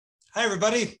Hi,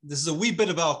 everybody. This is a Wee Bit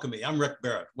of Alchemy. I'm Rick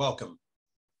Barrett. Welcome.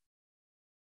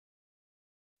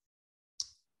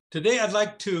 Today, I'd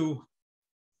like to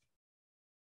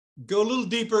go a little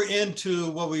deeper into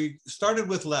what we started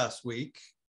with last week,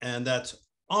 and that's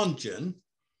Onjin,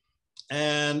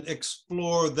 and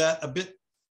explore that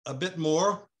a bit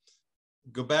more.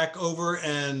 Go back over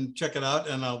and check it out,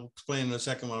 and I'll explain in a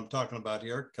second what I'm talking about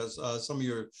here, because some of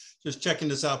you are just checking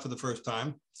this out for the first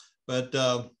time. But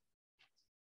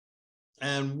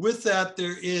and with that,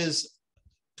 there is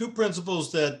two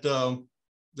principles that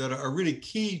that are really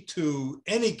key to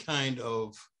any kind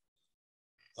of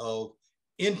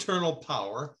internal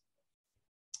power,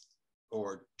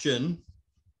 or Jin,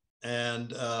 and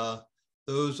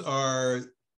those are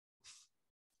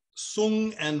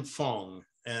Sung and Fang,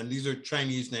 and these are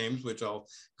Chinese names, which I'll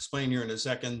explain here in a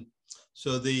second.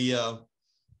 So the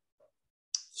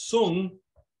Sung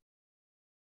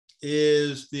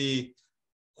is the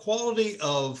quality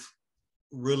of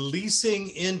releasing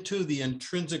into the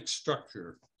intrinsic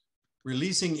structure,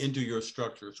 releasing into your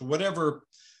structure. So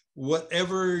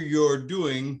whatever you're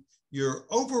doing, you're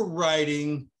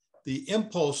overriding the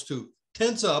impulse to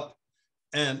tense up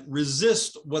and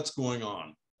resist what's going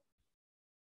on.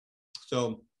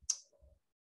 So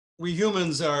we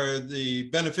humans are the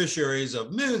beneficiaries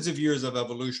of millions of years of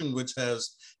evolution, which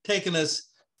has taken us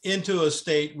into a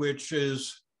state which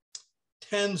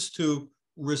tends to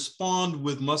respond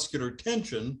with muscular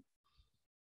tension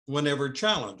whenever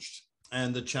challenged.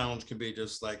 And the challenge can be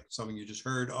just like something you just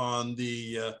heard on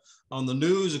the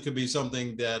news. It could be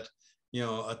something that,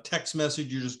 a text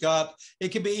message you just got. It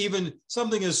could be even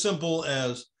something as simple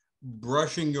as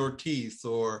brushing your teeth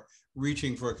or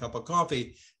reaching for a cup of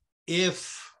coffee.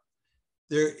 If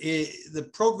the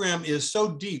program is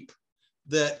so deep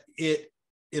that it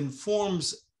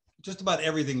informs just about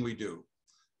everything we do.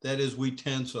 That is, we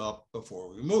tense up before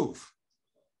we move.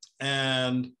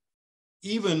 And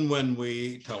even when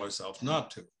we tell ourselves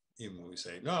not to, even when we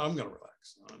say, no, I'm going to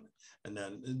relax. And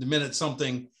then the minute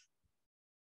something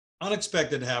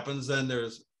unexpected happens, then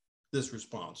there's this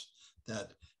response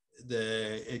that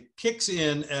it kicks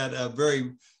in at a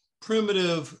very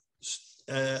primitive,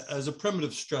 as a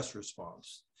primitive stress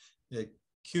response. It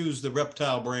cues the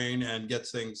reptile brain and gets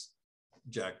things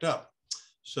jacked up.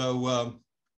 So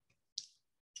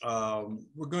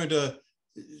we're going to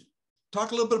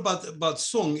talk a little bit about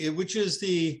Sung, which is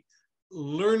the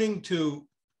learning to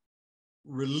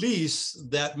release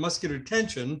that muscular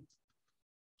tension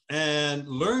and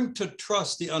learn to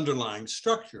trust the underlying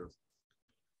structure.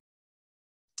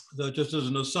 So just as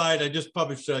an aside, I just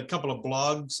published a couple of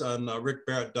blogs on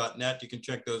rickbarrett.net. You can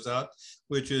check those out,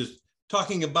 which is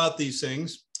talking about these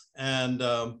things, and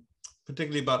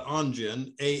particularly about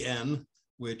Onjin, A-N,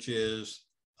 which is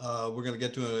we're going to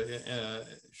get to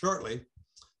shortly,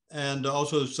 and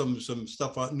also some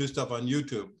stuff new stuff on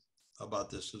YouTube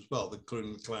about this as well,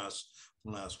 including the class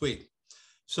from last week.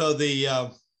 So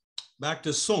back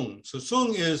to Sung. So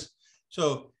Sung is,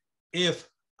 so if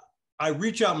I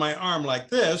reach out my arm like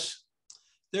this,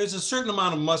 there's a certain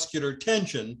amount of muscular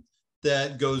tension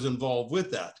that goes involved with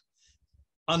that.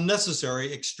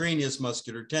 Unnecessary, extraneous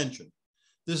muscular tension.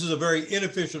 This is a very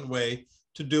inefficient way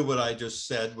to do what I just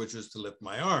said, which is to lift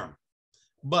my arm.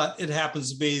 But it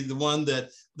happens to be the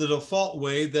default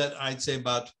way that I'd say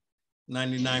about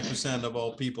 99% of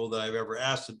all people that I've ever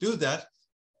asked to do that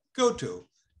go to.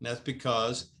 And that's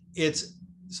because it's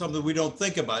something we don't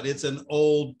think about. It's an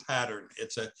old pattern.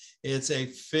 It's a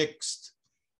fixed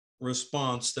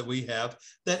response that we have,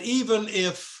 that even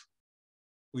if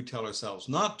we tell ourselves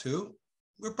not to,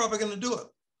 we're probably going to do it.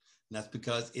 And that's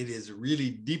because it is really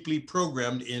deeply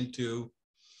programmed into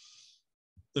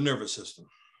the nervous system.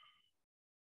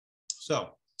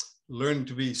 So learning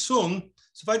to be Sung.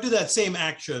 So if I do that same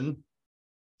action,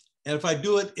 and if I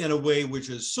do it in a way which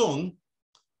is Sung,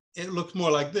 it looks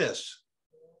more like this,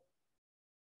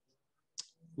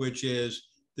 which is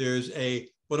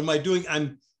what am I doing?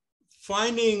 I'm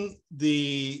finding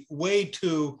the way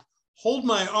to hold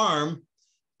my arm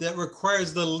that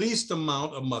requires the least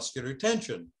amount of muscular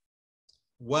tension,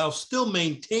 while still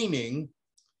maintaining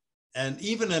and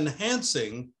even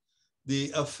enhancing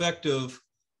the effective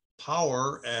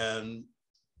power and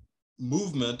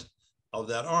movement of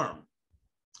that arm.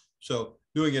 So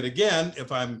doing it again,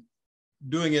 if I'm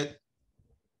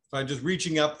just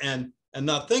reaching up and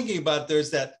not thinking about it,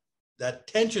 there's that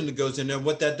tension that goes in there.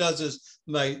 What that does is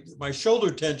my shoulder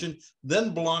tension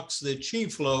then blocks the chi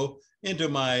flow into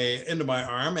my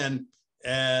arm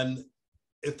and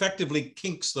effectively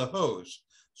kinks the hose,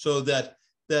 so that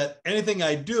anything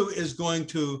I do is going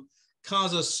to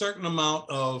cause a certain amount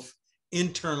of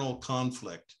internal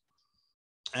conflict.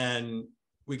 And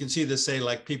we can see this, say,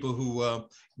 like people who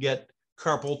get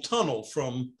carpal tunnel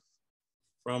from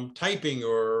typing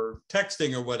or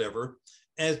texting or whatever.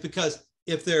 And it's because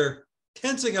if they're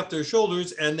tensing up their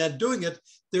shoulders and then doing it,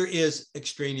 there is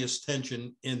extraneous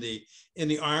tension in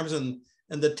the arms, and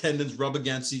the tendons rub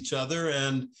against each other,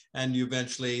 and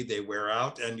eventually they wear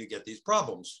out and you get these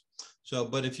problems. So,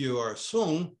 but if you are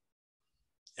Sung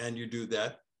and you do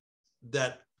that,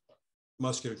 that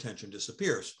muscular tension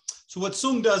disappears. So what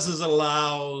Sung does is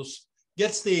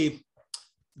gets the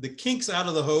kinks out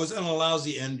of the hose and allows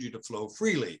the energy to flow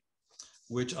freely,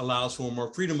 which allows for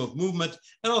more freedom of movement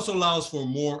and also allows for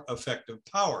more effective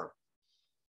power.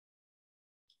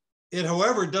 It,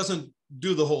 however, doesn't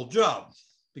do the whole job,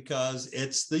 because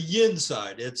it's the yin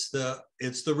side, it's the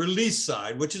release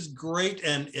side, which is great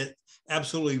and it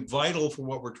absolutely vital for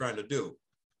what we're trying to do.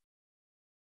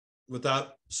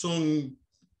 Without Sung,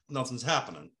 nothing's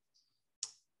happening.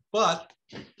 But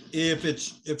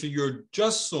if you're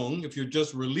just Sung, if you're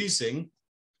just releasing,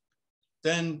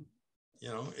 then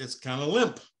it's kind of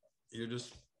limp. You're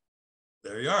just,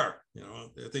 there you are.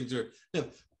 Things are.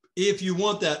 If you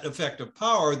want that effective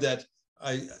power that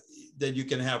you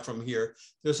can have from here,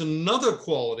 there's another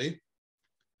quality,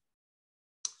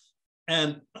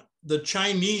 and the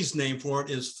Chinese name for it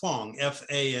is Fang,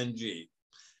 F-A-N-G,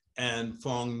 and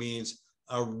Fang means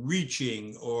a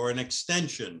reaching or an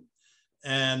extension.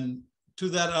 And to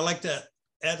that, I like to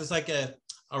add, it's like a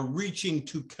reaching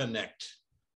to connect.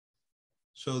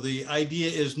 So the idea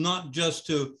is not just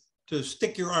to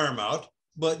stick your arm out,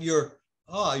 but you're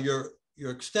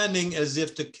extending as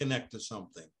if to connect to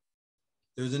something.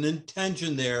 There's an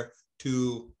intention there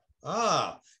to,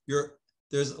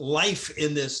 there's life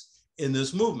in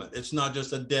this movement. It's not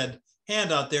just a dead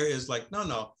hand out there. It's like,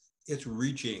 no, it's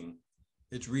reaching.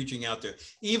 It's reaching out there.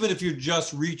 Even if you're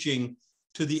just reaching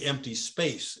to the empty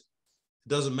space, it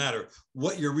doesn't matter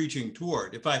what you're reaching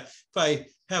toward. If I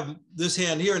have this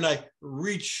hand here and I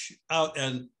reach out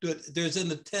and do it, there's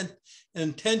an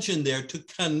intention there to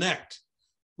connect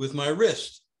with my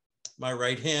wrist. My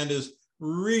right hand is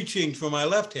reaching for my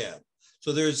left hand.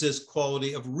 So there's this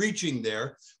quality of reaching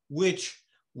there, which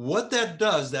what that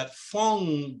does, that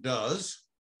Fang does,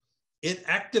 it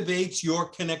activates your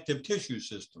connective tissue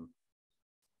system.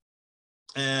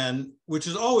 And which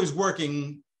is always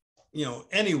working,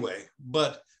 anyway,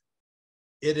 but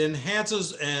it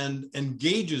enhances and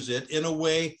engages it in a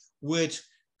way which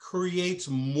creates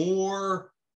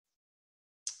more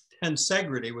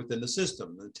tensegrity within the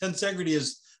system. The tensegrity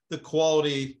is the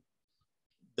quality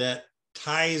that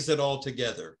ties it all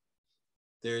together.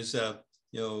 There's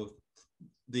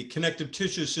the connective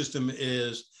tissue system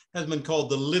has been called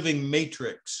the living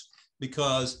matrix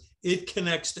because it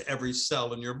connects to every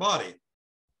cell in your body.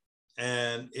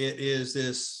 And it is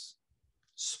this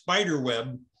spider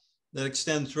web that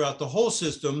extends throughout the whole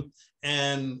system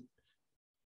and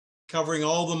covering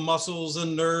all the muscles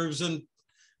and nerves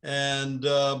and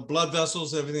blood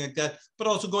vessels, everything like that, but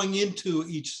also going into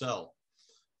each cell.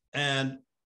 And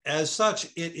as such,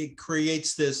 it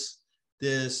creates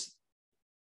this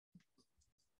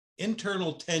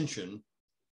internal tension,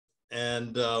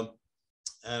 and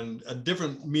a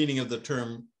different meaning of the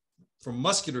term from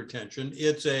muscular tension.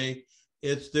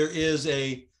 There is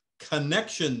a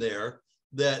connection there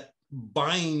that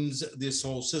binds this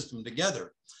whole system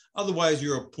together. Otherwise,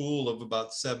 you're a pool of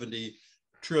about 70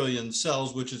 trillion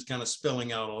cells, which is kind of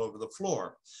spilling out all over the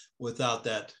floor without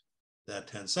that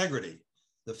tensegrity.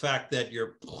 The fact that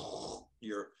you're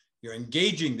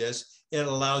engaging this, it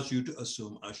allows you to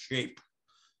assume a shape.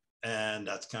 And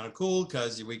that's kind of cool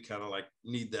because we kind of like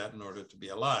need that in order to be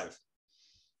alive.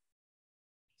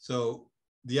 So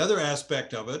the other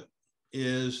aspect of it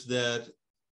is that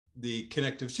the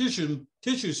connective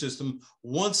tissue system,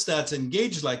 once that's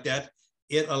engaged like that,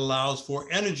 it allows for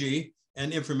energy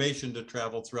and information to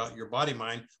travel throughout your body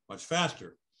mind much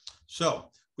faster. So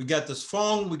we got this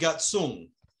Fang, we got Sung.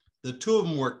 The two of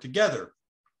them work together.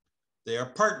 They are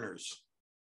partners.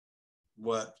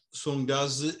 What Sung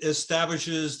does is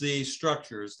establishes the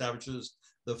structure, establishes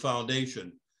the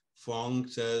foundation. Fang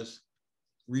says,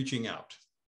 reaching out.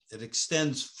 It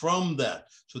extends from that.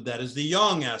 So that is the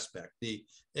yang aspect, the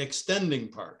extending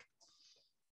part.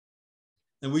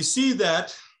 And we see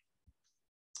that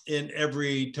in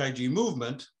every Taiji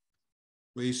movement.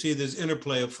 We see this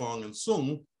interplay of Fang and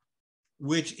Sung,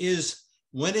 which is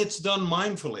when it's done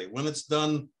mindfully, when it's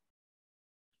done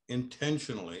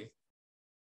intentionally,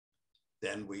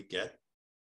 then we get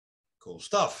cool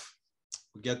stuff.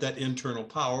 We get that internal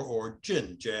power, or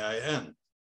Jin, J-I-N.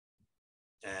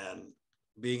 And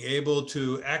being able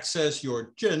to access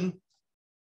your Jin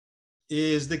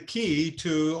is the key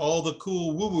to all the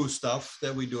cool woo-woo stuff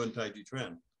that we do in Taiji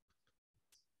Chuan.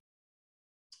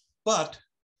 But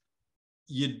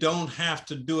you don't have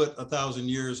to do it 1,000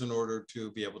 years in order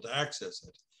to be able to access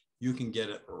it. You can get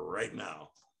it right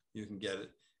now. You can get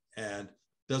it. And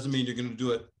doesn't mean you're going to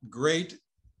do it great.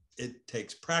 It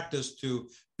takes practice to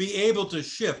be able to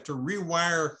shift, to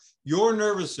rewire your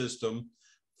nervous system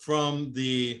from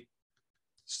the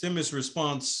stimulus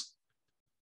response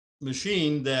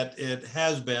machine that it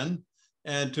has been,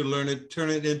 and to learn it,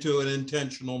 turn it into an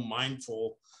intentional,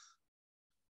 mindful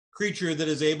creature that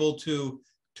is able to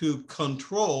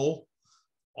control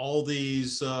all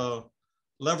these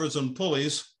levers and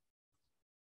pulleys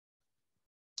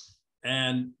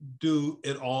and do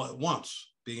it all at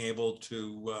once, being able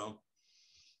to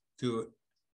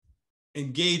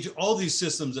engage all these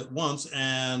systems at once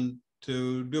and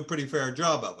to do a pretty fair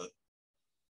job of it.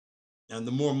 And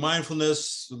the more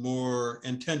mindfulness, the more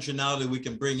intentionality we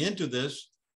can bring into this,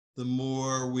 the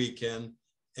more we can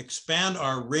expand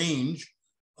our range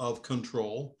of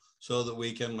control so that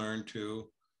we can learn to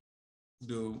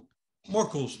do more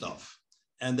cool stuff.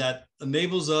 And that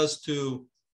enables us to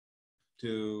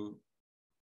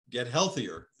get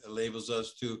healthier. It enables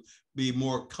us to be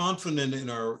more confident in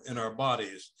our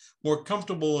bodies, more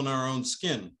comfortable in our own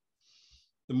skin.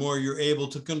 The more you're able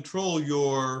to control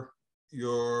the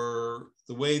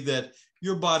way that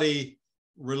your body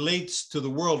relates to the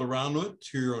world around it,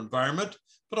 to your environment,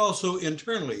 but also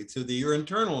internally to your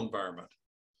internal environment.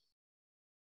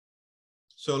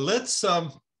 So let's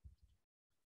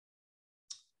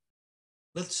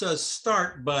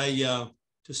start by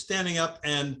just standing up,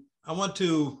 and I want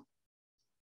to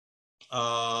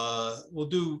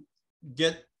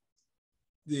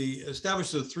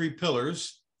establish the 3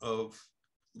 pillars of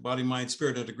body, mind,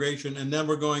 spirit integration, and then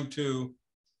we're going to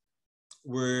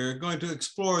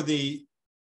explore the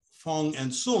Fang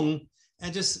and Song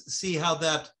and just see how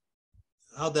that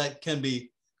can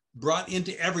be brought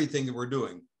into everything that we're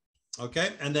doing. Okay,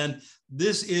 and then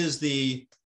this is the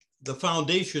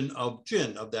foundation of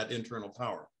Jin, of that internal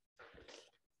power.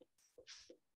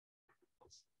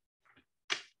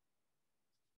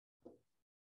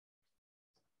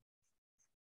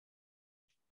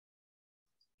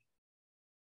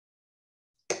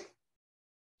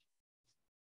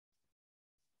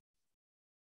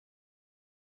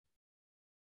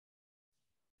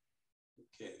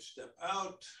 Okay, step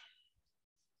out,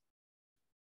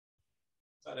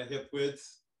 about a hip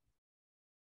width.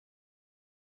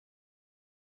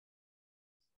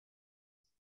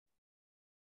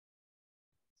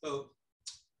 So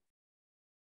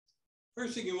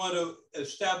first thing you want to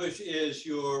establish is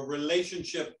your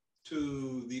relationship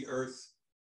to the earth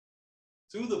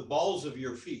through the balls of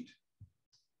your feet.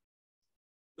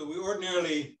 So we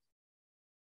ordinarily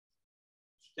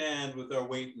stand with our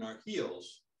weight in our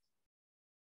heels.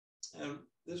 And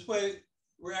this way,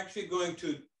 we're actually going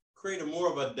to create more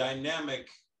of a dynamic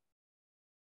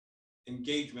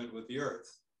engagement with the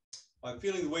earth. By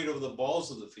feeling the weight over the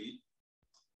balls of the feet,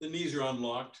 the knees are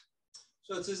unlocked.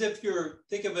 So it's as if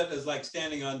think of it as like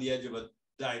standing on the edge of a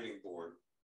diving board.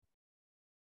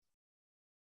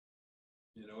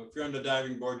 You know, if you're on the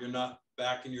diving board, you're not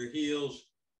back in your heels.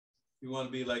 You want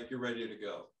to be like you're ready to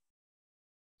go.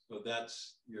 So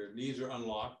that's, your knees are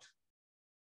unlocked.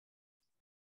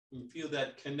 You feel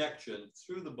that connection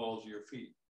through the balls of your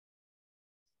feet.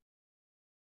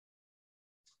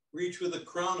 Reach with the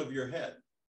crown of your head.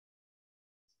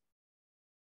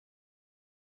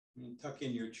 And tuck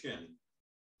in your chin.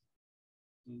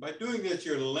 And by doing this,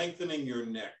 you're lengthening your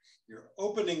neck. You're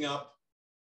opening up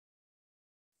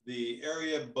the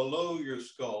area below your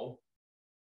skull,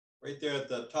 right there at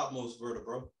the topmost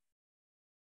vertebra.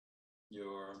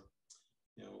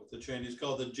 What the Chinese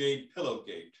call the jade pillow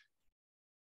gate.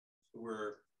 So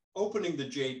we're opening the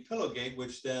jade pillow gate,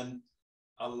 which then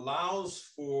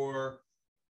allows for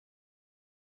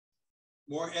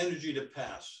more energy to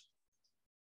pass,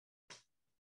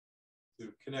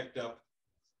 to connect up.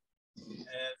 And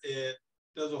it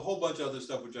does a whole bunch of other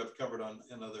stuff, which I've covered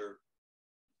in other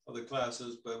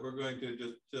classes, but we're going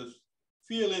to just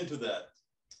feel into that,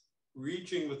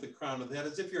 reaching with the crown of the head,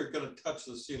 as if you're going to touch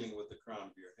the ceiling with the crown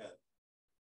of your head.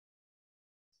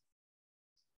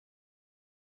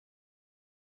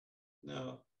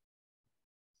 Now,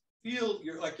 feel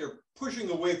you're pushing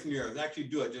away from the earth. Actually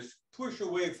do it. Just push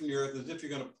away from the earth as if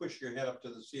you're going to push your head up to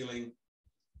the ceiling.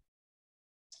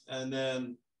 And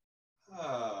then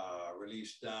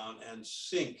release down and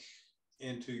sink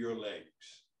into your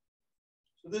legs.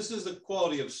 So this is the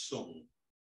quality of Song.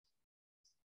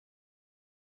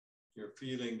 You're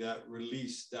feeling that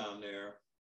release down there.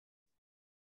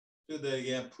 Do that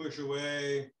again, push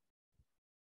away,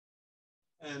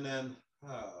 and then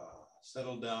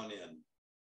settle down in.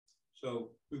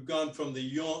 So we've gone from the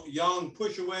yang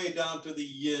push away down to the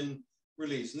yin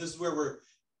release. And this is where we're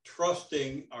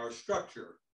trusting our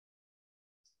structure.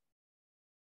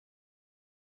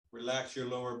 Relax your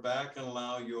lower back and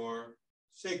allow your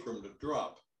sacrum to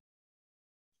drop.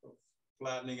 So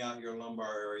flattening out your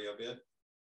lumbar area a bit.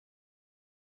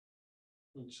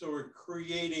 And so we're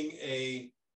creating a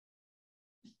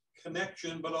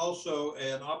connection, but also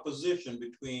an opposition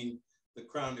between the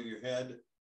crown of your head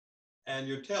and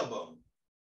your tailbone.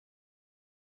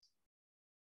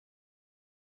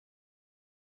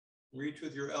 Reach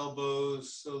with your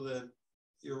elbows so that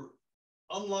you're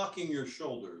unlocking your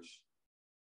shoulders.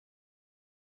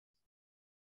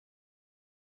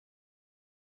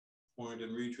 Point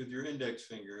and reach with your index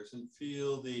fingers and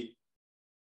feel the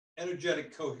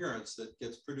energetic coherence that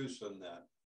gets produced on that.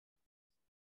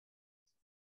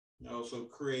 It also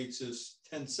creates this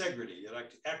tensegrity.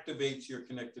 It activates your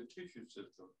connective tissue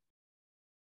system.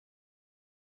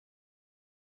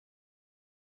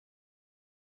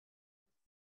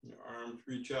 Your arms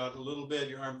reach out a little bit.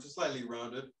 Your arms are slightly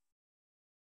rounded.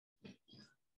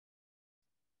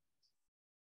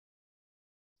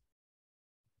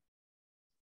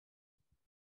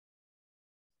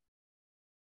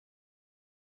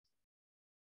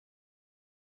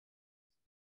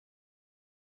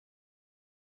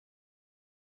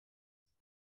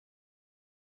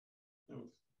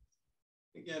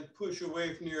 Again, push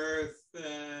away from the earth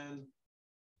and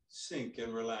sink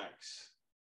and relax.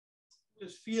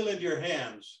 Just feel into your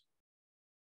hands.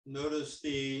 Notice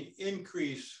the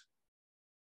increase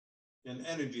in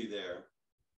energy there.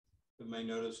 You may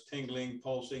notice tingling,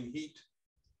 pulsing, heat,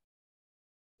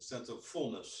 a sense of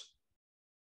fullness.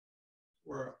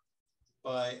 Where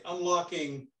by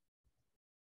unlocking,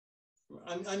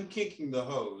 unkinking the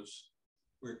hose,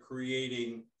 we're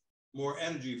creating more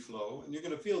energy flow, and you're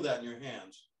going to feel that in your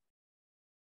hands.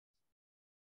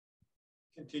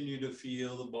 Continue to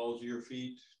feel the balls of your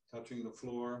feet touching the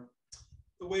floor.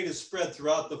 The weight is spread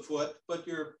throughout the foot, but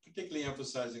you're particularly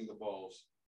emphasizing the balls.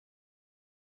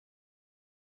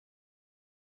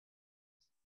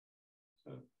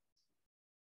 So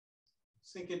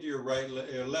sink into your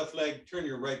left leg, turn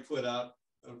your right foot out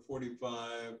at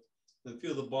 45, then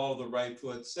feel the ball of the right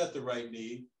foot, set the right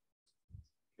knee,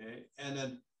 okay, and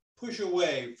then push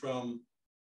away from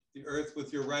the earth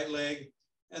with your right leg,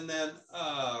 and then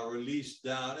release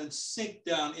down and sink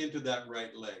down into that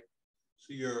right leg.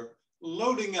 So you're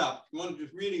loading up. You want to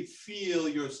just really feel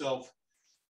yourself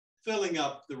filling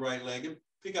up the right leg and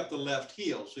pick up the left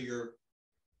heel. So you're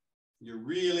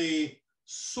really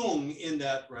sung in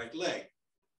that right leg.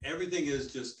 Everything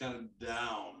is just kind of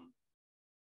down.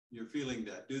 You're feeling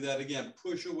that. Do that again.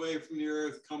 Push away from the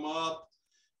earth, come up,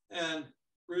 and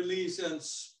release and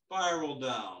spiral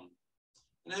down.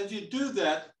 And as you do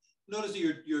that, notice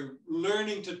that you're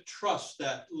learning to trust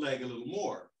that leg a little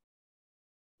more.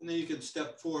 And then you can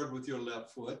step forward with your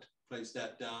left foot, place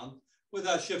that down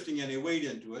without shifting any weight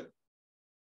into it.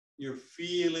 You're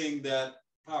feeling that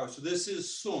power. So this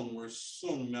is sung. We're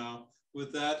sung now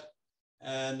with that.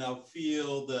 And now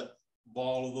feel the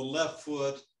ball of the left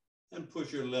foot and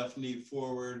push your left knee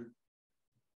forward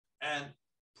and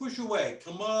push away.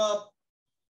 Come up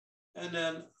and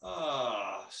then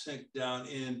sink down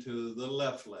into the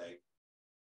left leg.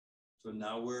 So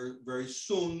now we're very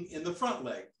sung in the front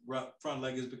leg. Front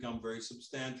leg has become very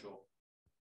substantial.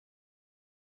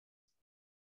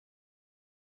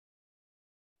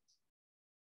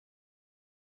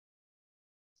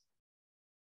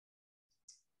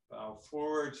 Bow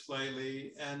forward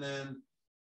slightly and then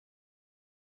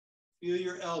feel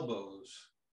your elbows.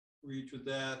 Reach with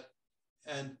that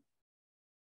and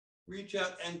reach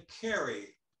out and carry.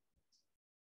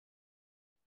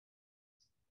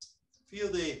 Feel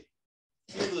the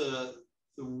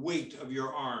weight of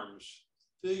your arms.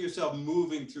 Feel yourself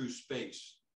moving through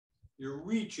space. You're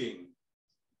reaching.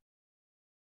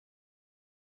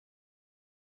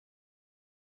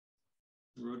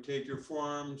 Rotate your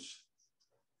forearms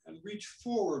and reach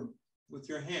forward with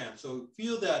your hand. So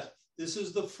feel that this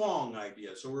is the Fang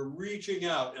idea. So we're reaching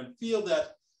out and feel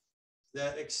that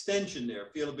extension there.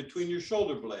 Feel it between your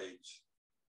shoulder blades.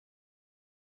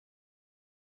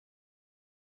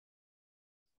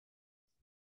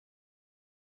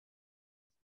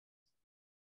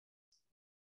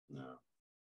 Now,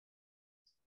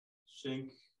 sink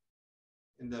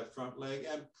in that front leg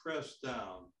and press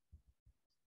down.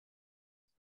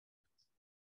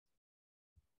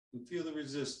 And feel the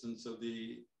resistance of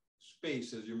the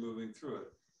space as you're moving through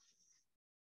it.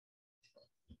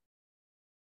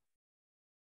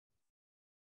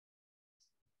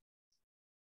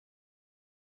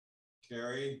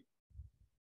 carry.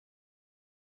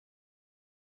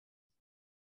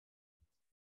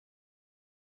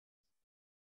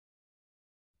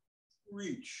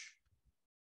 Reach.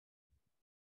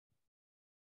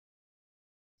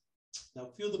 Now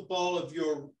feel the ball of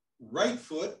your right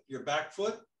foot, your back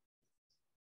foot.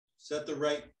 Set the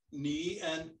right knee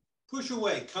and push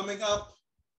away, coming up,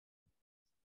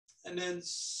 and then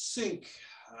sink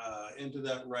into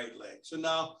that right leg. So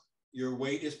now your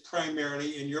weight is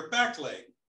primarily in your back leg.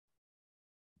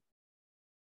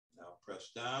 Now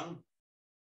press down.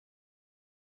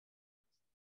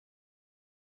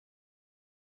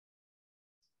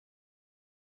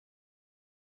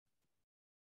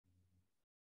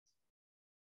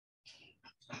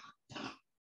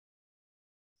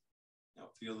 Now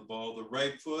feel the ball of the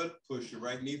right foot, push your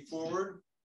right knee forward,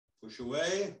 push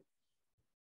away.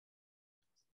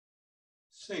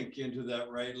 Sink into that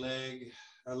right leg,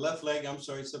 left leg, I'm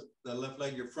sorry, so the left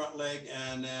leg, your front leg,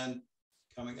 and then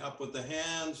coming up with the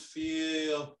hands,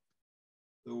 feel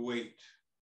the weight.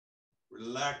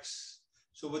 Relax.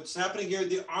 So what's happening here,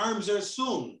 the arms are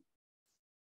sung.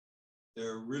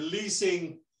 They're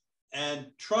releasing and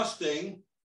trusting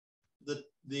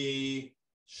the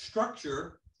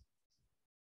structure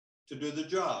to do the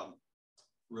job.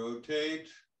 Rotate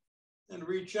and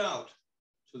reach out.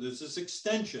 So there's this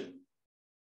extension.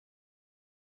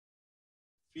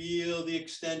 Feel the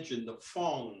extension, the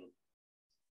Fang.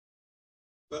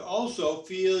 But also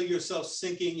feel yourself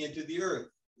sinking into the earth.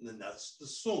 And then that's the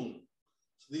Sung.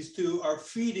 So these two are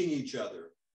feeding each other.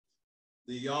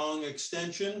 The Yang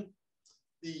extension,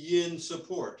 the Yin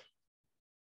support.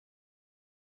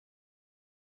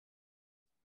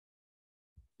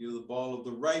 Feel the ball of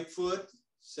the right foot,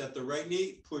 set the right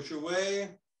knee, push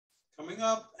away, coming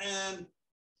up and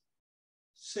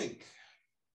sink.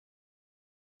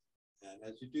 And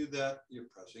as you do that, you're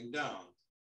pressing down.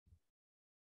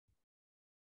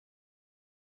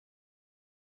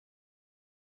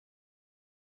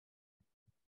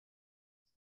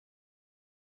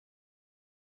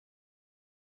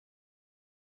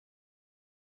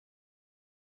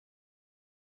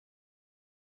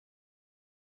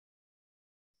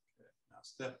 Okay, now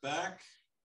step back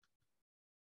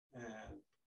and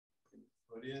put your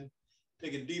foot in.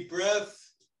 Take a deep breath.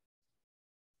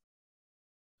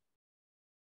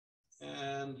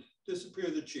 And disappear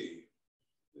the chi.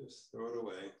 Just throw it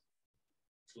away.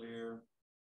 Clear.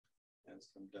 Hands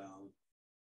come down.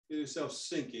 Feel yourself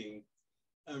sinking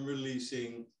and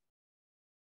releasing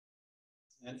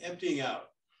and emptying out.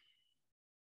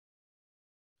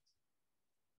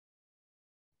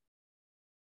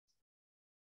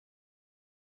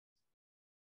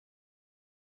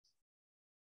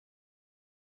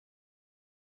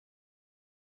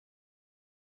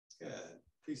 Good.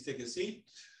 Please take a seat.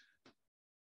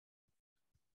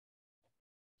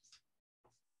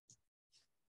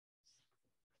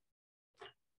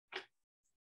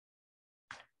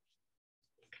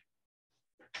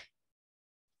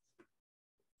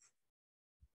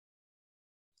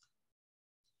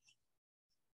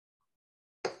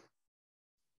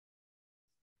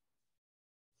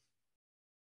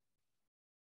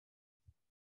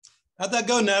 How'd that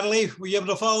go, Natalie? Were you able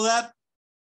to follow that?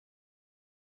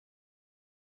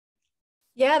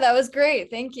 Yeah, that was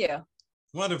great. Thank you.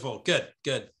 Wonderful. Good,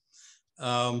 good.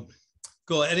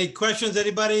 Cool. Any questions,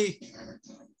 anybody?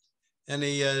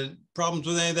 Any problems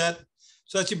with any of that?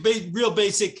 So that's your real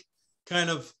basic kind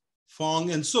of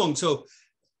Fang and Sung. So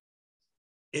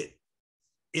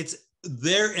it's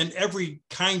there in every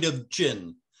kind of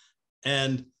Jin.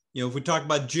 And, you know, if we talk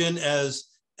about Jin as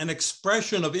an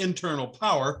expression of internal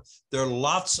power, there are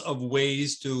lots of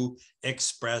ways to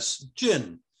express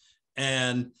Jin.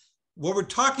 And what we're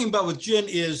talking about with Jin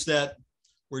is that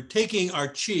we're taking our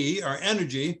chi, our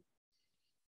energy,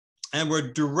 and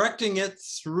we're directing it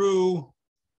through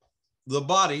the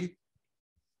body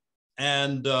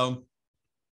and to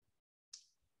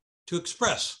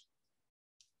express.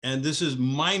 And this is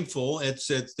mindful. There's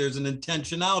an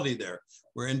intentionality there.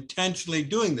 We're intentionally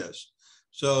doing this.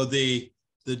 So the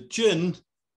Jin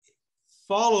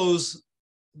follows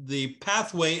the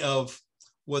pathway of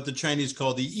what the Chinese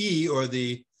call the Yi, or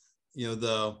the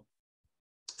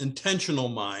intentional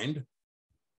mind,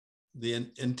 the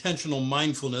intentional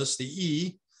mindfulness, the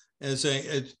Yi, and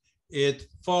saying it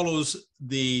follows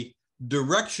the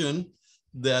direction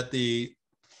that the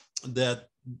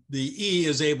E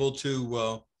is able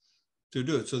to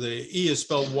do it. So the E is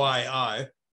spelled Y-I.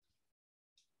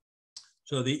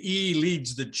 So the E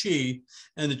leads the Qi,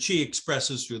 and the Qi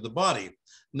expresses through the body.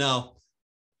 Now,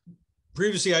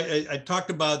 previously I talked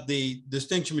about the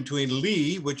distinction between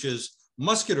Li, which is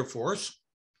muscular force,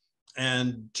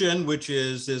 and Jin, which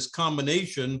is this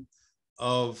combination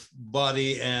of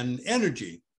body and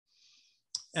energy.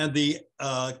 And the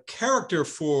character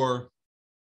for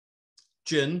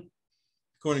Jin,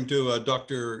 according to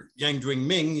Dr. Yang Jwing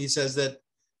Ming, he says that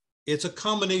it's a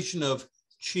combination of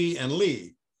Qi and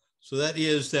Li. So that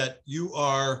is that you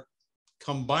are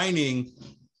combining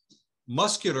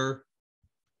muscular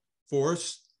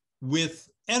force with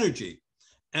energy.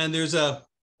 And you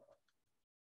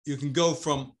can go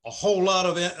from a whole lot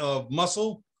of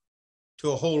muscle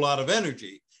to a whole lot of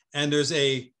energy. And there's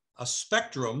a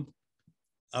spectrum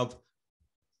of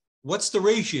what's the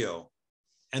ratio.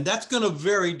 And that's going to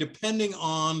vary depending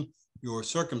on your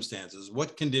circumstances,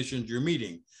 what conditions you're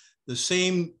meeting. The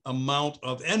same amount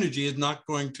of energy is not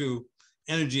going to,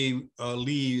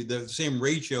 the same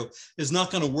ratio is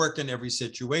not going to work in every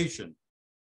situation.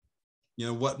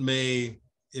 You know,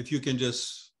 if you can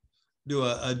just do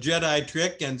a Jedi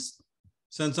trick and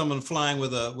send someone flying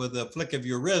with a flick of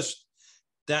your wrist,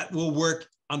 that will work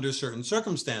under certain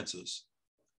circumstances.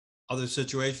 Other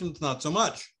situations, not so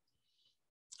much.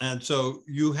 And so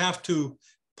you have to,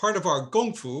 part of our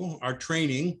Gong Fu, our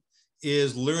training,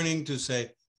 is learning to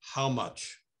say how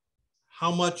much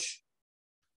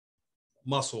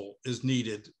muscle is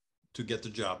needed to get the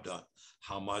job done,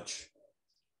 how much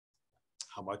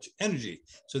energy.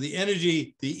 So the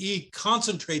energy, the E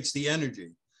concentrates the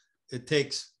energy. It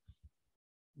takes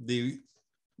the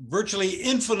virtually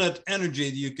infinite energy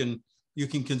that you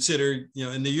can consider, you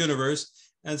know, in the universe,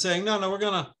 and saying, no, we're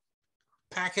going to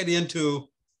pack it into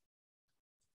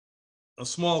a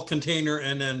small container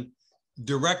and then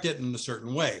direct it in a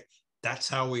certain way. That's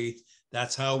how we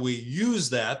use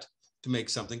that to make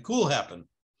something cool happen.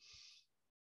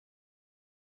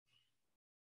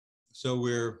 So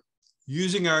we're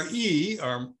using our E,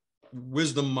 our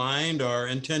wisdom mind, our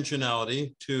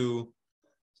intentionality to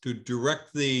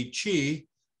direct the Qi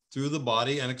through the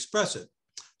body and express it.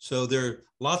 So there are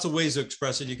lots of ways to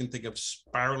express it. You can think of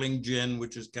spiraling Jin,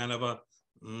 which is kind of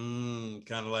kind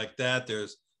of like that.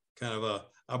 There's kind of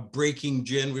a breaking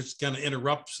Jin, which kind of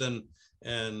interrupts and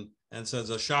sends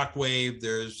a shock wave.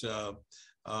 There's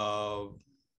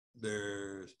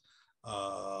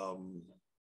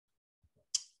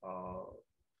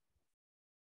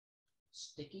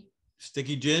sticky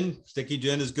Jin. Sticky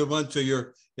Jin is a good one. So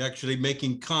you're actually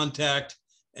making contact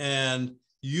and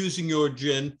using your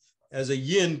Jin as a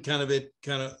yin, it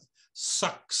kind of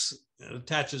sucks and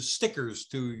attaches stickers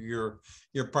to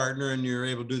your partner, and you're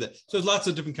able to do that. So there's lots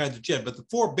of different kinds of Jin, but the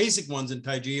four basic ones in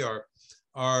Taiji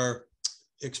are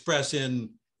expressed in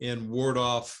ward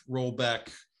off, roll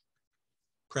back,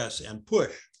 press, and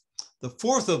push. The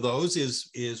fourth of those is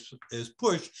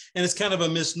push, and it's kind of a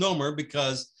misnomer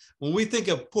because when we think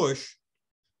of push,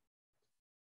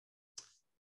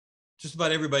 just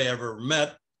about everybody I ever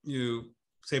met, you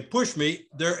say push me,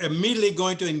 they're immediately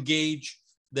going to engage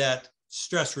that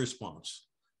stress response.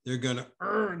 They're going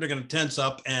to tense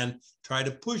up and try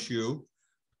to push you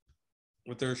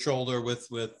with their shoulder, with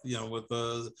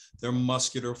their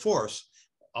muscular force.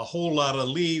 A whole lot of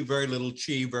Li, very little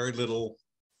Qi, very little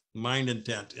mind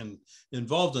intent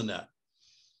involved in that.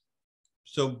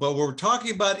 So, but what we're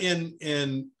talking about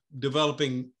in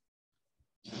developing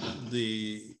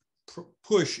the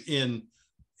push in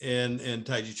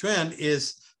Taijiquan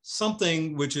is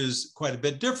something which is quite a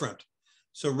bit different.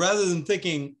 So rather than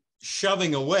thinking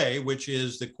shoving away, which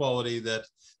is the quality that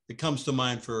comes to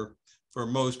mind for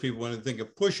most people when they think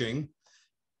of pushing,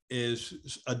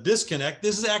 is a disconnect.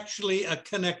 This is actually a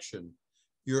connection.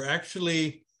 You're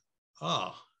actually,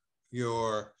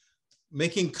 you're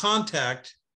making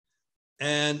contact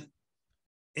and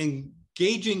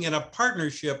engaging in a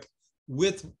partnership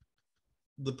with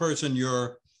the person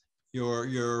you're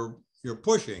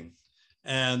pushing,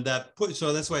 and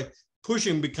so that's why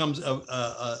pushing becomes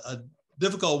a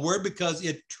difficult word, because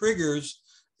it triggers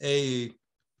a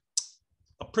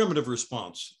primitive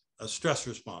response, a stress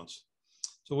response.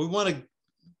 So we want to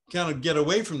kind of get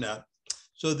away from that.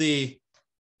 So the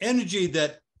energy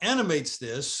that animates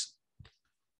this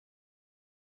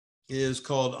is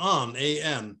called An,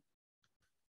 A-N.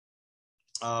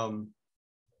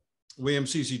 William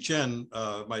C.C. Chen,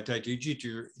 my Tai Chi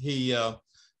teacher, he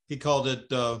called it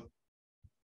the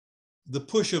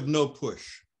push of no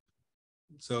push.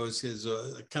 So it's his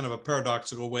kind of a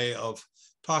paradoxical way of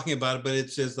talking about it, but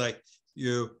it's just like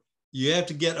you have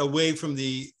to get away from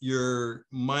your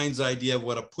mind's idea of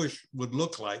what a push would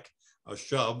look like, a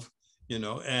shove,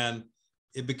 and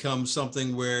it becomes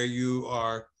something where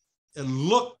it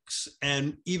looks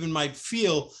and even might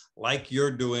feel like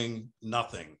you're doing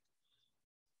nothing,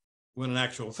 when in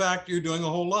actual fact you're doing a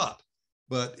whole lot.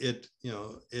 But it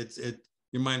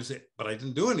your mind will say, but I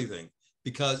didn't do anything,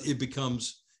 because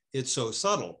it's so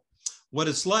subtle. What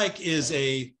it's like is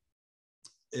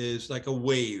like a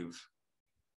wave.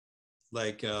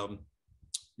 Like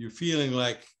you're feeling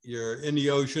like you're in the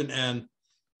ocean, and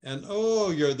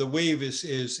oh, the wave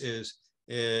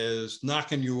is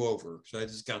knocking you over. So I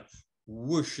just got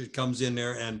whoosh, it comes in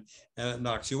there and it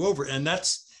knocks you over. And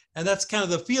that's kind of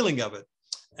the feeling of it.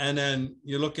 And then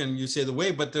you look and you say the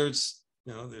wave, but there's,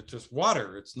 it's just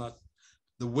water. It's not,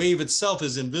 the wave itself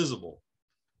is invisible.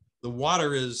 The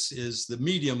water is the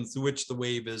medium through which the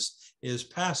wave is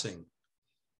passing.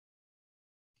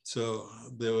 So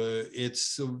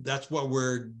that's what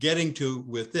we're getting to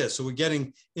with this. So we're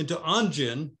getting into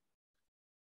Anjin.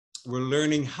 We're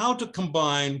learning how to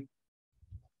combine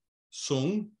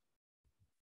Song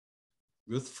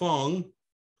with Fang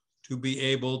to be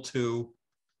able to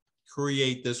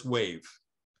create this wave.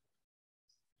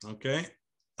 Okay.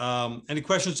 Any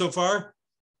questions so far?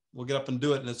 We'll get up and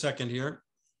do it in a second here.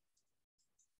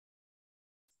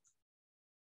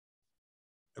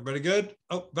 Everybody good?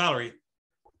 Oh, Valerie.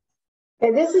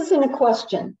 Okay, this isn't a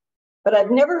question, but I've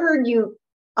never heard you,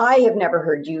 I have never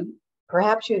heard you,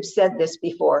 perhaps you've said this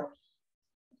before,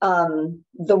 the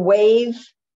wave,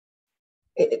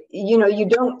 you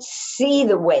don't see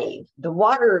the wave. The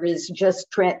water is just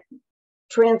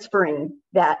transferring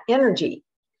that energy.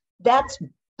 That's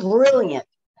brilliant.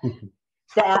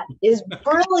 That is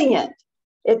brilliant.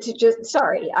 It's just,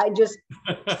 sorry, I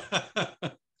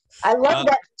love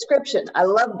that description. I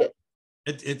loved it.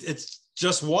 It's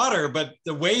just water, but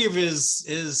the wave is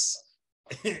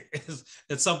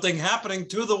it's something happening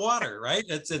to the water, right?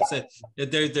 It's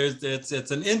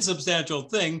an insubstantial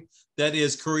thing that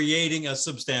is creating a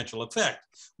substantial effect,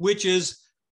 which is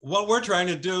what we're trying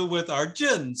to do with our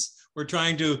Jins. We're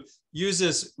trying to use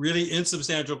this really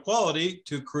insubstantial quality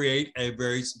to create a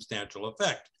very substantial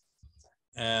effect,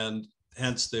 and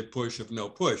hence the push of no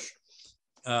push.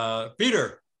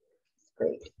 Peter,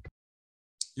 great.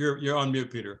 You're on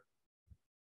mute, Peter.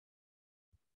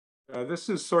 This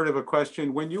is sort of a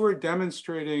question. When you were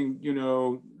demonstrating,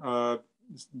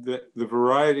 the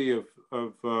variety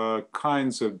of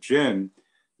kinds of Jin,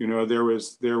 there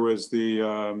was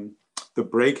the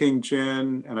breaking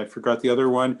Jin, and I forgot the other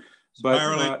one,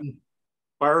 but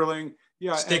spiraling,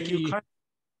 yeah, sticky.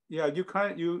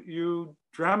 And you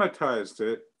dramatized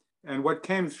it, and what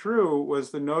came through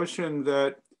was the notion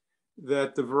that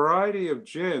the variety of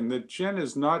Jin, that Jin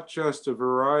is not just a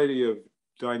variety of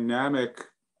dynamic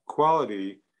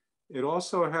quality, it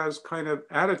also has kind of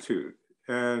attitude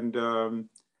and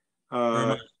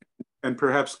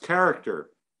perhaps character,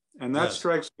 and that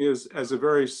strikes me as a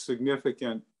very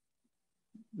significant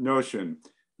notion,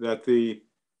 that the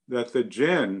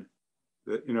Jin,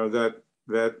 that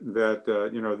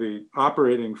the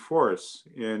operating force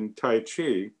in Tai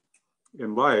Chi,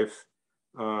 in life,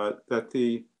 that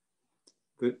the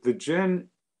Jin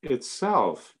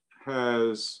itself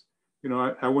has,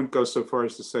 I wouldn't go so far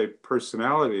as to say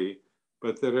personality,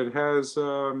 but that it has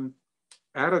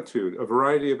attitude, a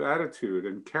variety of attitude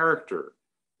and character.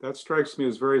 That strikes me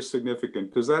as very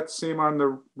significant. Does that seem on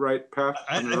the right path?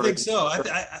 I think so.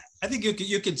 I think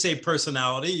you could say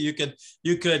personality. You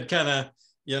could kind of,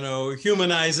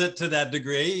 humanize it to that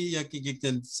degree. You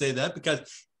can say that, because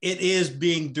it is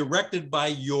being directed by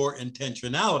your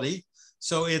intentionality.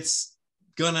 So it's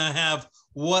gonna have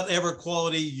whatever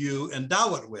quality you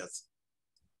endow it with.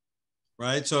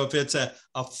 Right. So if it's a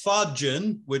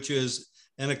Fajin, which is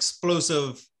an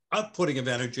explosive outputting of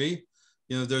energy,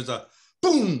 there's a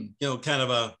boom, kind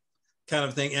of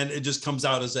thing, and it just comes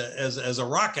out as a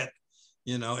rocket,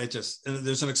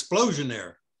 there's an explosion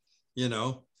there,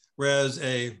 whereas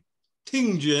a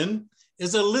Tingjin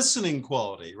is a listening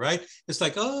quality, right? It's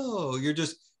like, oh,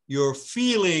 you're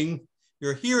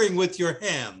hearing with your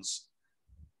hands,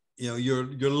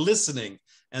 you're listening,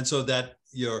 and so that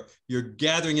you're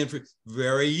gathering in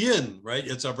very yin, right?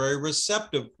 It's a very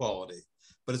receptive quality,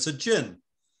 but it's a Jin.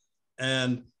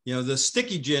 And the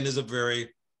sticky Jin is a very,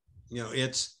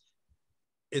 it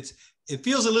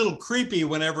feels a little creepy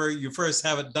whenever you first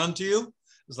have it done to you.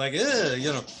 It's like,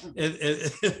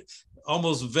 it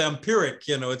almost vampiric,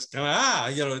 it's kind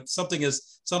of,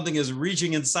 something is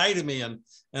reaching inside of me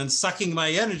and sucking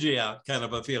my energy out, kind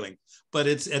of a feeling. But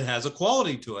it has a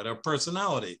quality to it, a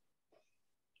personality.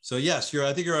 So yes,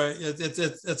 I think you're right. It's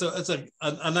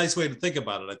a nice way to think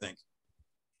about it, I think.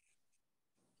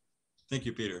 Thank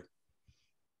you, Peter.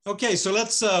 Okay, so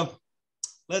let's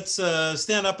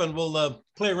stand up and we'll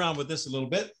play around with this a little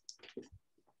bit.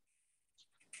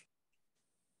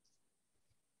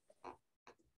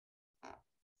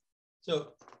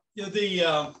 So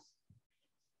the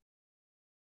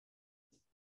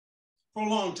for a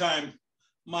long time,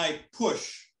 my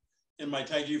push in my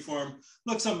Taiji form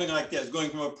looked something like this, going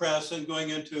from a press and going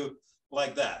into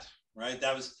like that, right?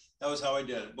 That was how I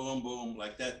did it, boom, boom,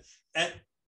 like that. And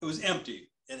it was empty.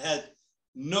 It had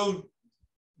no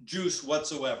juice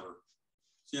whatsoever,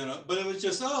 you know, but it was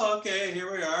just, oh, okay,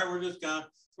 here we are.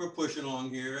 We're pushing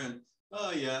along here. And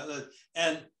oh yeah.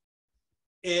 And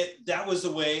that was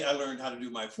the way I learned how to do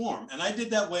my form. And I did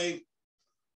that way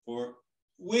for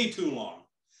way too long.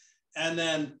 And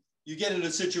then you get in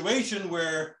a situation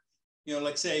where, you know,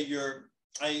 like say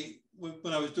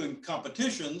when I was doing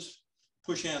competitions,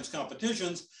 push hands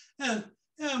competitions, and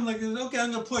I'm like, okay,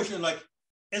 I'm gonna push, and like,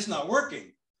 it's not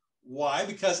working. Why?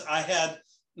 Because I had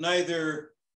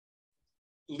neither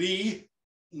Li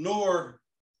nor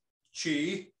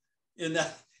Qi in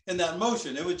that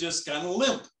motion. It was just kind of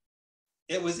limp.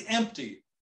 It was empty.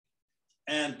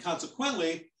 And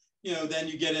consequently, you know, then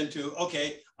you get into,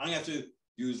 okay, I'm gonna have to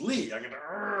use Li.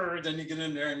 Then you get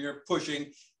in there and you're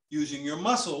pushing using your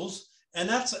muscles. And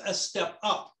that's a step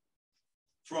up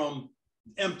from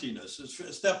emptiness. It's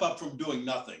a step up from doing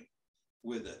nothing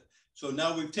with it. So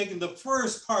now we've taken the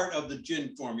first part of the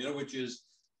Jin formula, which is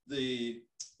the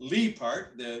Li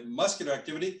part, the muscular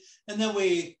activity, and then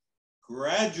we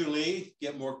gradually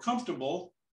get more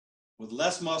comfortable with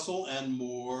less muscle and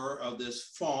more of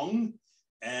this Fang,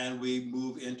 and we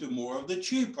move into more of the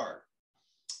Qi part.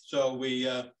 So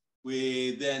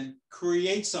we then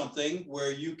create something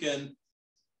where you can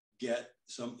get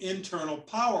some internal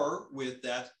power with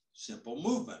that simple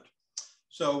movement.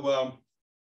 So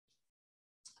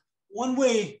one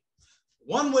way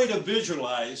to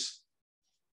visualize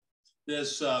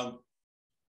this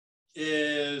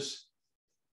is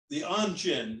the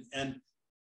Anjin. And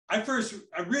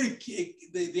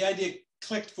the idea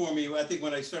clicked for me, I think,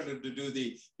 when I started to do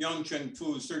the Yang Cheng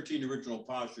Fu's 13 original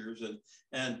postures,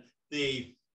 and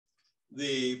the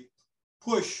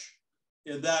push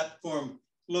in that form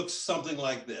looks something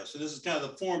like this. So this is kind of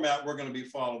the format we're going to be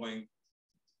following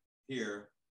here.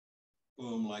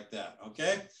 Boom, like that,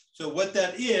 okay? So what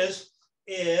that is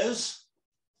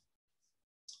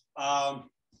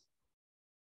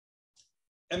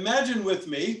imagine with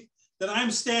me that I'm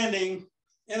standing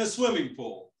in a swimming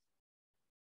pool,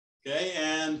 okay?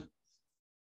 And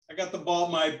I got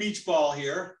my beach ball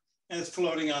here, and it's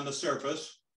floating on the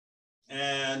surface.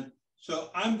 And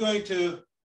so I'm going to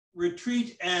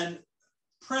retreat and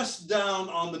press down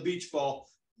on the beach ball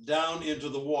down into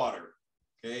the water,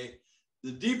 okay?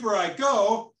 The deeper I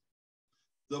go,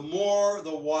 the more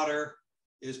the water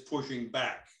is pushing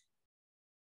back.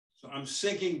 So I'm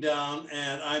sinking down,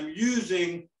 and I'm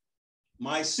using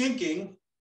my sinking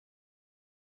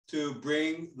to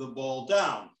bring the ball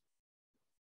down.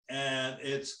 And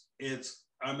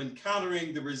I'm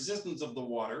encountering the resistance of the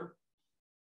water,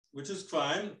 which is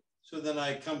fine. So then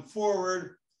I come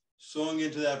forward, swing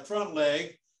into that front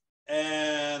leg,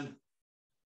 and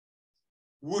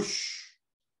whoosh.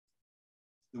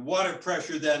 The water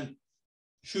pressure then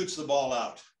shoots the ball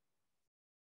out.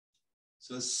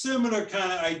 So a similar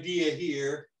kind of idea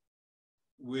here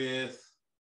with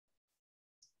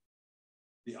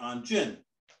the Anjin.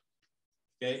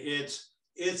 Okay, it's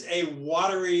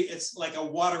like a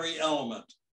watery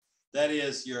element. That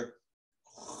is, you're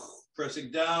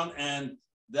pressing down, and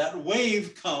that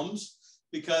wave comes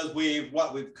because we've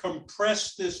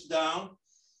compressed this down,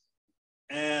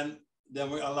 and then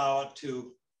we allow it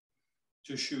to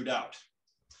shoot out.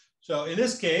 So in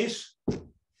this case,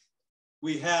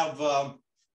 we have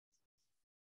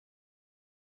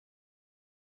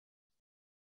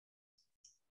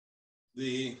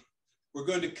we're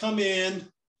going to come in,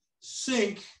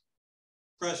 sink,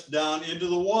 press down into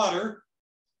the water,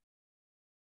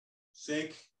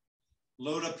 sink,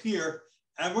 load up here,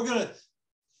 and the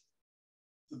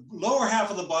lower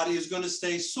half of the body is going to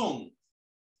stay sung,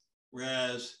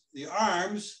 whereas the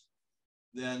arms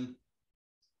then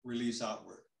release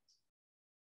outward.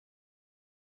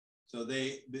 So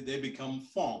they become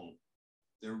Fang.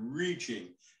 They're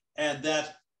reaching. And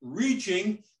that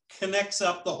reaching connects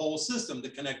up the whole system, the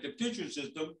connective tissue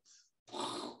system.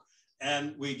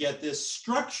 And we get this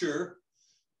structure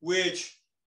which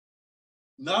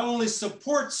not only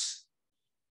supports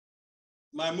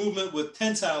my movement with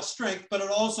tensile strength, but it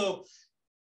also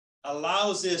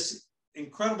allows this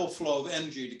incredible flow of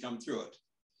energy to come through it.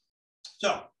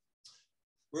 So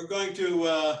we're going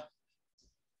to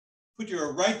put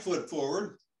your right foot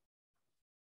forward.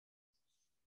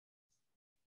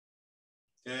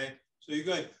 Okay, so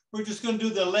we're just going to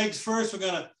do the legs first.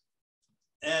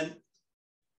 And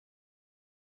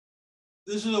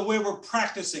this is the way we're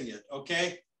practicing it,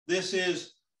 okay?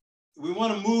 We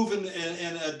want to move in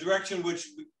a direction which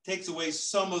takes away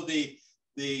some of the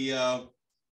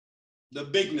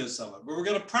bigness of it. But we're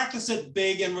going to practice it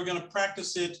big, and we're going to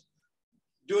practice it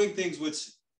doing things which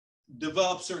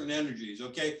develop certain energies.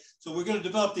 Okay, so we're going to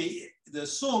develop the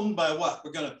sung by what?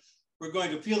 We're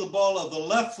going to feel the ball of the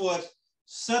left foot,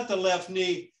 set the left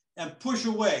knee, and push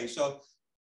away. So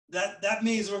that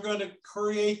means we're going to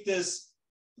create this.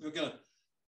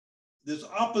 This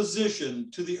opposition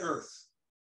to the earth,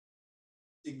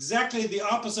 exactly the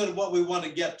opposite of what we want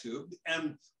to get to.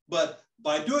 But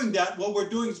by doing that, what we're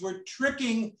doing is we're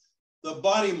tricking the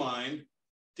body mind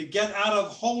to get out of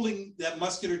holding that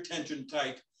muscular tension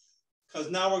tight, because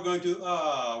now we're going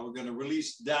to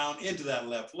release down into that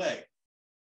left leg.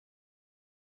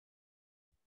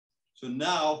 So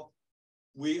now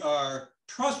we are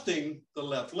trusting the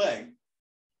left leg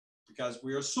because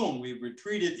we are sung. We've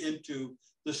retreated into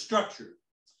the structure.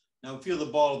 Now feel the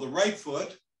ball of the right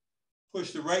foot,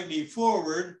 push the right knee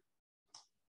forward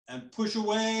and push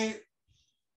away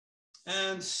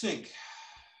and sink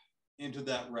into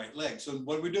that right leg. So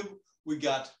what we do, we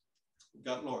got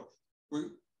lower.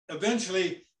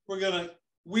 Eventually we're gonna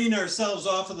wean ourselves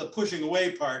off of the pushing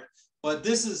away part, but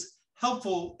this is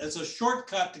helpful as a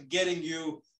shortcut to getting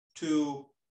you to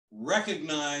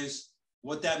recognize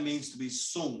what that means to be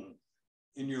sung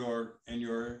in your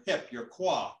hip, your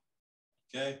qua.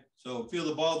 Okay, so feel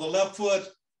the ball of the left foot,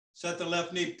 set the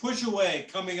left knee, push away,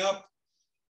 coming up.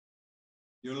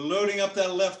 You're loading up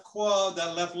that left quad,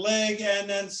 that left leg, and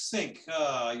then sink.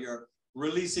 You're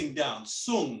releasing down,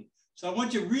 sung. So I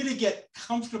want you to really get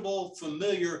comfortable,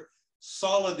 familiar,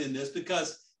 solid in this,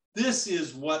 because this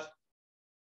is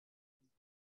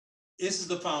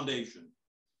the foundation.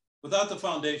 Without the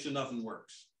foundation, nothing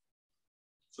works.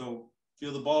 So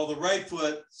feel the ball of the right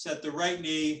foot, set the right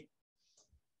knee,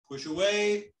 push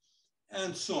away,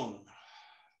 and sung.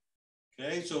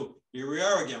 Okay, so here we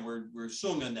are again. We're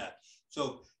sung on that.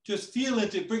 So just feel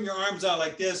into, bring your arms out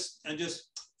like this and just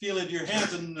feel into your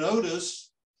hands and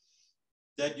notice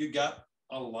that you got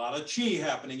a lot of chi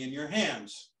happening in your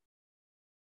hands.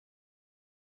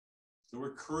 So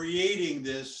we're creating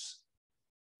this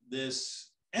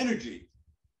energy,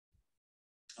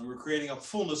 and we're creating a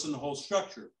fullness in the whole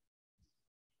structure.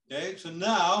 Okay, so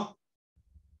now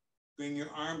bring your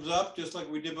arms up just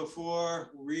like we did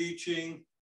before, reaching,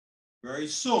 very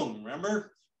sung,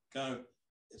 remember? Kind of,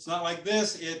 it's not like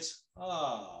this, it's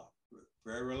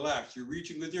very relaxed. You're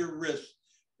reaching with your wrist,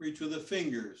 reach with the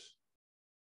fingers.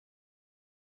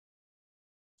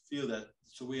 Feel that.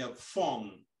 So we have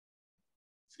Feng.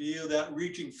 Feel that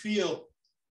reaching,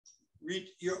 reach,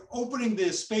 you're opening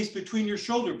the space between your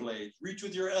shoulder blades. Reach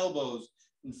with your elbows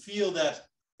and feel that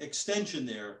extension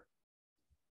there.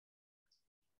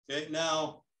 Okay,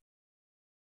 now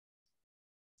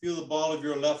feel the ball of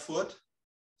your left foot.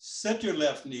 Set your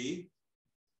left knee.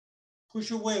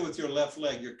 Push away with your left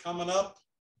leg. You're coming up.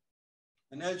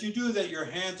 And as you do that, your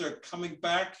hands are coming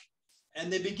back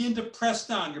and they begin to press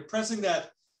down. You're pressing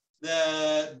that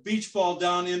beach ball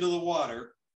down into the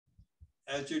water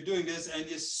as you're doing this, and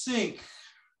you sink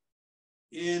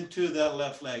into that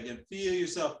left leg and feel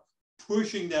yourself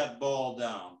pushing that ball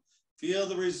down. Feel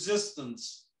the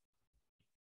resistance.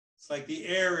 It's like the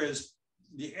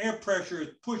air pressure is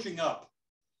pushing up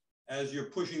as you're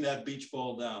pushing that beach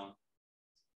ball down.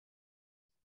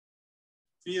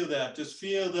 Feel that, just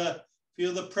feel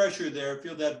the pressure there,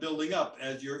 feel that building up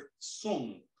as you're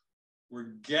sung.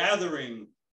 We're gathering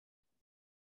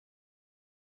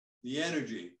the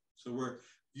energy. So we're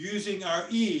using our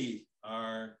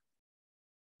our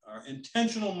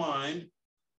intentional mind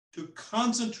to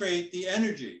concentrate the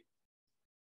energy.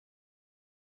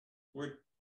 We're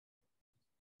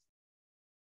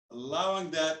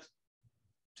allowing that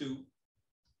to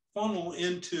funnel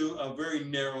into a very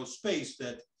narrow space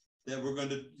that we're going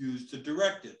to use to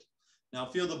direct it. Now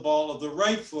feel the ball of the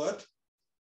right foot.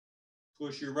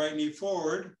 Push your right knee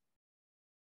forward.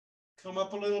 Come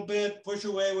up a little bit, push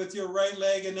away with your right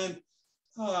leg, and then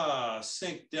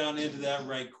sink down into that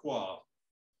right quad.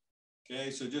 Okay,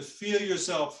 so just feel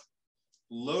yourself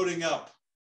loading up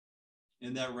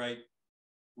in that right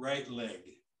leg.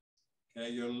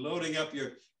 Okay, you're loading up,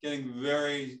 you're getting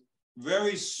very,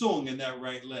 very sung in that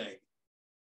right leg.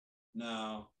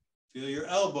 Now, feel your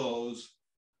elbows,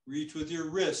 reach with your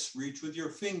wrists, reach with your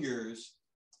fingers,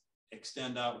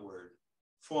 extend outward,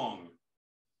 Feng.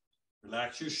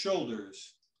 Relax your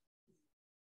shoulders.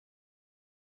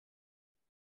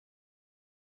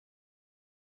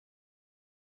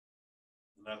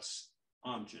 That's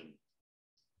Anjin.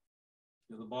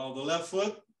 Feel the ball of the left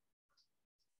foot.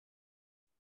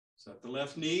 Set the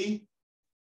left knee.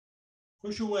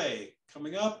 Push away,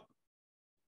 coming up.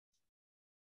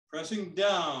 pressing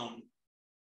down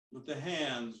with the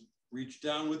hands, reach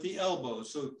down with the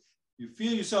elbows. So you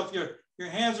feel yourself, your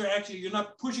hands are actually, you're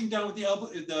not pushing down with the elbow,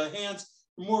 the hands,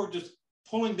 you're more just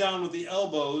pulling down with the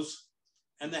elbows,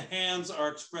 and the hands are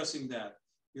expressing that.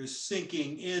 You're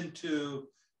sinking into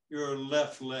your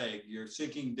left leg. You're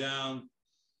sinking down,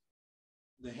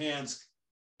 the hands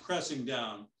pressing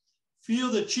down.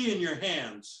 Feel the chi in your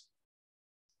hands.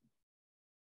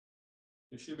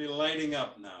 It should be lighting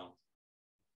up now.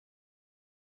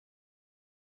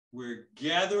 We're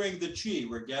gathering the chi.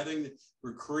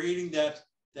 We're creating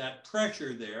that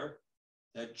pressure there,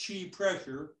 that chi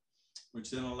pressure,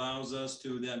 which then allows us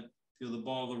to then feel the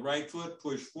ball of the right foot,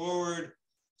 push forward,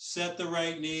 set the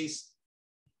right knee,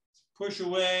 push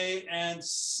away, and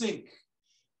sink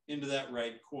into that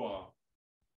right quad.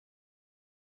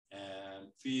 And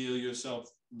feel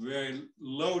yourself very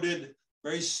loaded,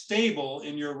 very stable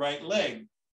in your right leg.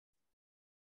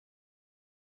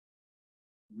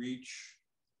 Reach.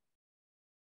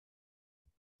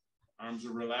 Arms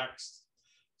are relaxed.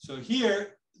 So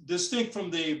here, distinct from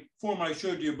the form I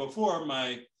showed you before,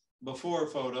 my before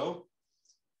photo,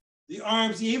 the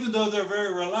arms, even though they're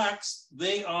very relaxed,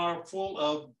 they are full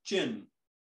of Jin.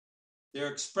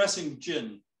 They're expressing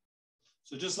Jin.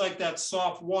 So just like that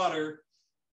soft water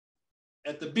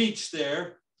at the beach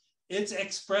there, it's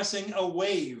expressing a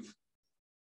wave.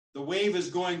 The wave is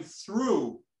going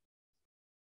through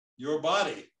your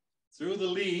body, through the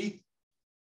Li,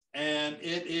 and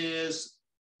it is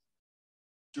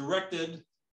directed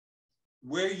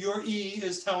where your E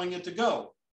is telling it to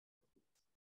go.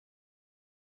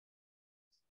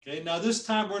 Okay, now this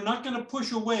time we're not going to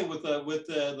push away with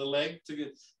the leg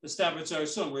to establish our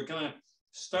sung. We're going to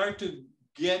start to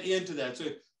get into that. So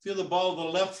feel the ball of the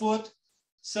left foot,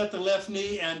 set the left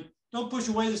knee, and don't push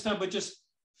away this time, but just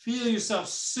feel yourself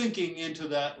sinking into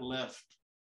that left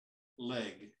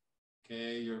leg.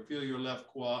 Okay, feel your left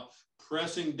quad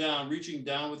pressing down, reaching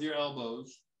down with your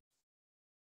elbows.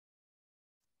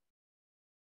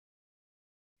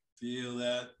 Feel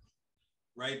that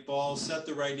right ball, set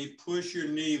the right knee, push your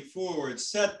knee forward,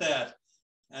 set that,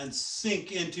 and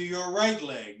sink into your right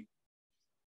leg.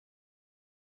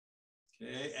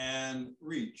 Okay, and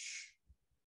reach.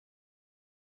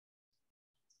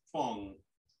 Fang.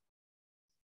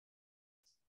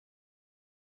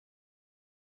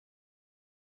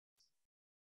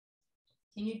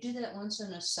 Can you do that once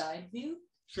on a side view?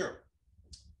 Sure.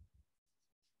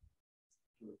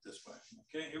 Do it this way.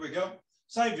 Okay, here we go.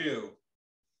 Side view.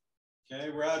 Okay,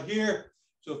 we're out here.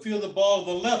 So feel the ball of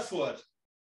the left foot.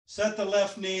 Set the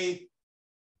left knee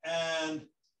and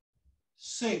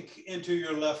sink into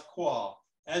your left quad.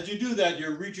 As you do that,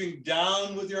 you're reaching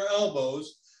down with your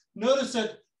elbows. Notice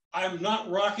that I'm not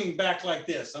rocking back like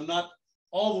this. I'm not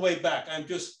all the way back. I'm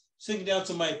just sinking down,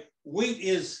 so my weight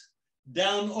is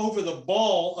down over the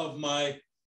ball of my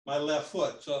left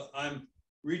foot. So I'm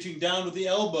reaching down with the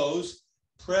elbows,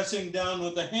 pressing down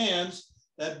with the hands.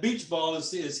 That beach ball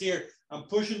is here. I'm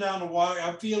pushing down the water.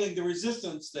 I'm feeling the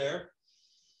resistance there.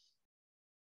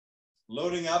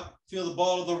 Loading up, feel the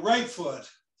ball of the right foot.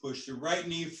 Push the right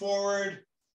knee forward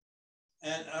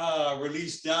and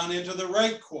release down into the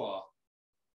right quad.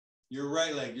 Your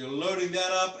right leg. You're loading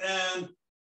that up and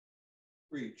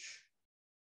reach.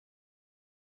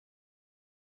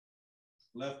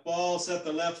 Left ball, set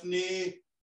the left knee,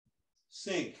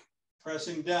 sink,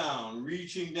 pressing down,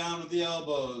 reaching down with the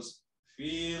elbows,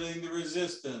 feeling the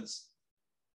resistance.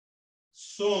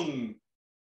 Sung.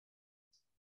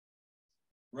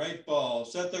 Right ball,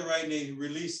 set the right knee,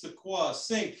 release the quad,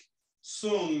 sink,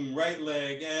 sung, right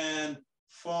leg, and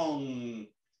feng,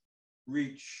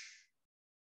 reach.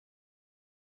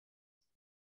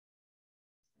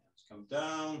 Let's come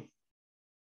down,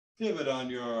 pivot on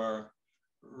your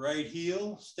right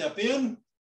heel, step in,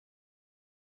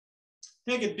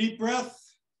 take a deep breath,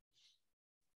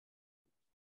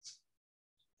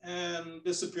 and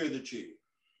disappear the chi.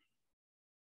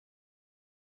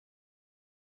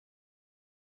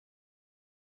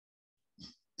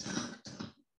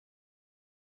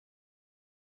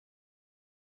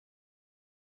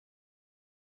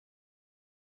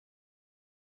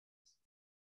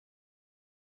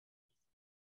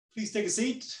 Please take a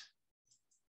seat.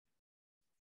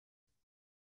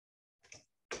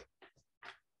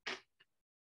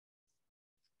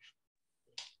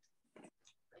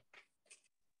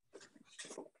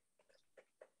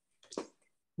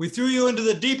 We threw you into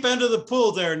the deep end of the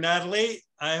pool there, Natalie.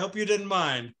 I hope you didn't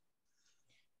mind.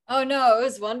 Oh no, it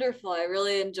was wonderful. I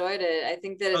really enjoyed it. I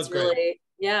think that it's really,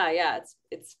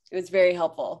 it was very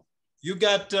helpful. You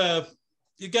got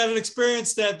an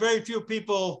experience that very few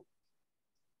people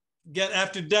get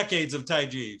after decades of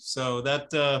Taiji. So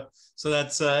that's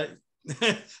it's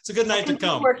a good night to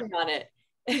come. Working on it.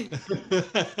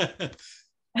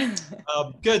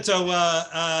 Good. So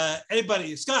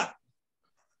anybody, Scott?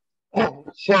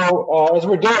 So as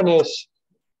we're doing this,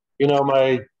 you know,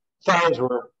 my thighs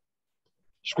were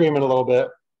screaming a little bit,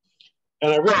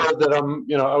 and I realized that I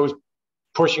was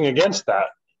pushing against that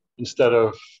instead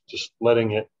of just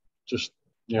letting it just,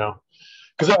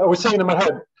 because I was saying in my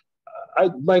head,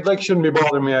 my legs shouldn't be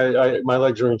bothering me. My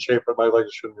legs are in shape, but my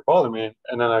legs shouldn't be bothering me.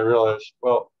 And then I realized,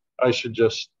 well, I should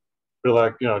just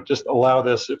relax, just allow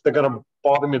this. If they're going to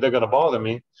bother me, they're going to bother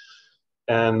me.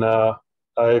 And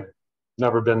I've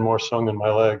never been more sung in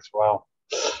my legs. Wow.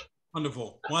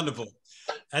 Wonderful, wonderful.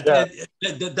 Yeah.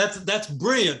 That's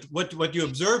brilliant what you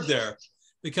observed there,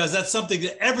 because that's something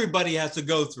that everybody has to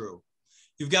go through.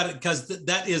 You've got it, because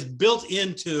that is built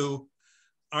into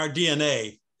our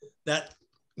DNA, that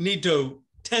need to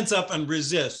tense up and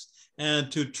resist,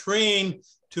 and to train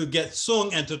to get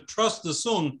sung and to trust the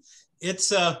sung.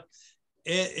 It's not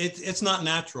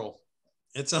natural.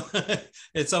 It's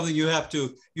it's something you have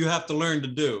to learn to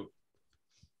do.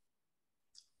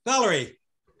 Valerie.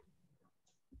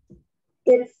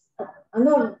 I'm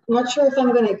not sure if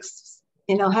I'm going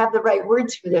to, have the right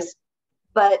words for this,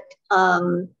 but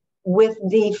with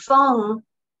the Feng,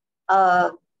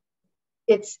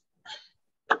 it's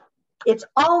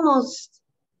almost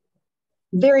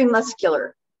very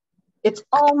muscular. It's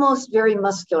almost very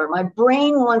muscular. My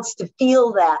brain wants to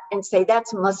feel that and say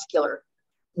that's muscular,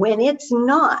 when it's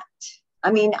not.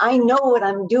 I mean, I know what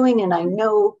I'm doing and I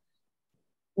know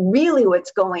really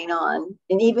what's going on.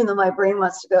 And even though my brain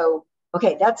wants to go,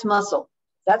 okay, that's muscle.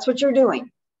 That's what you're doing.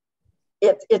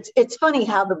 It's funny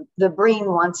how the brain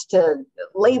wants to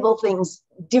label things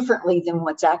differently than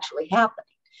what's actually happening.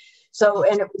 So,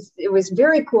 and it was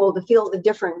very cool to feel the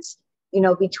difference,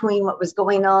 between what was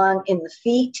going on in the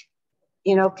feet,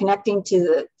 connecting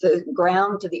to the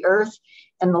ground, to the earth,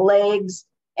 and the legs,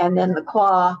 and then the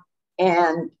qua,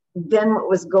 and then what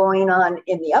was going on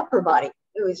in the upper body.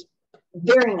 It was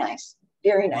very nice,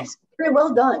 very nice. Very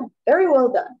well done. Very well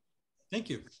done. Thank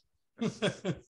you.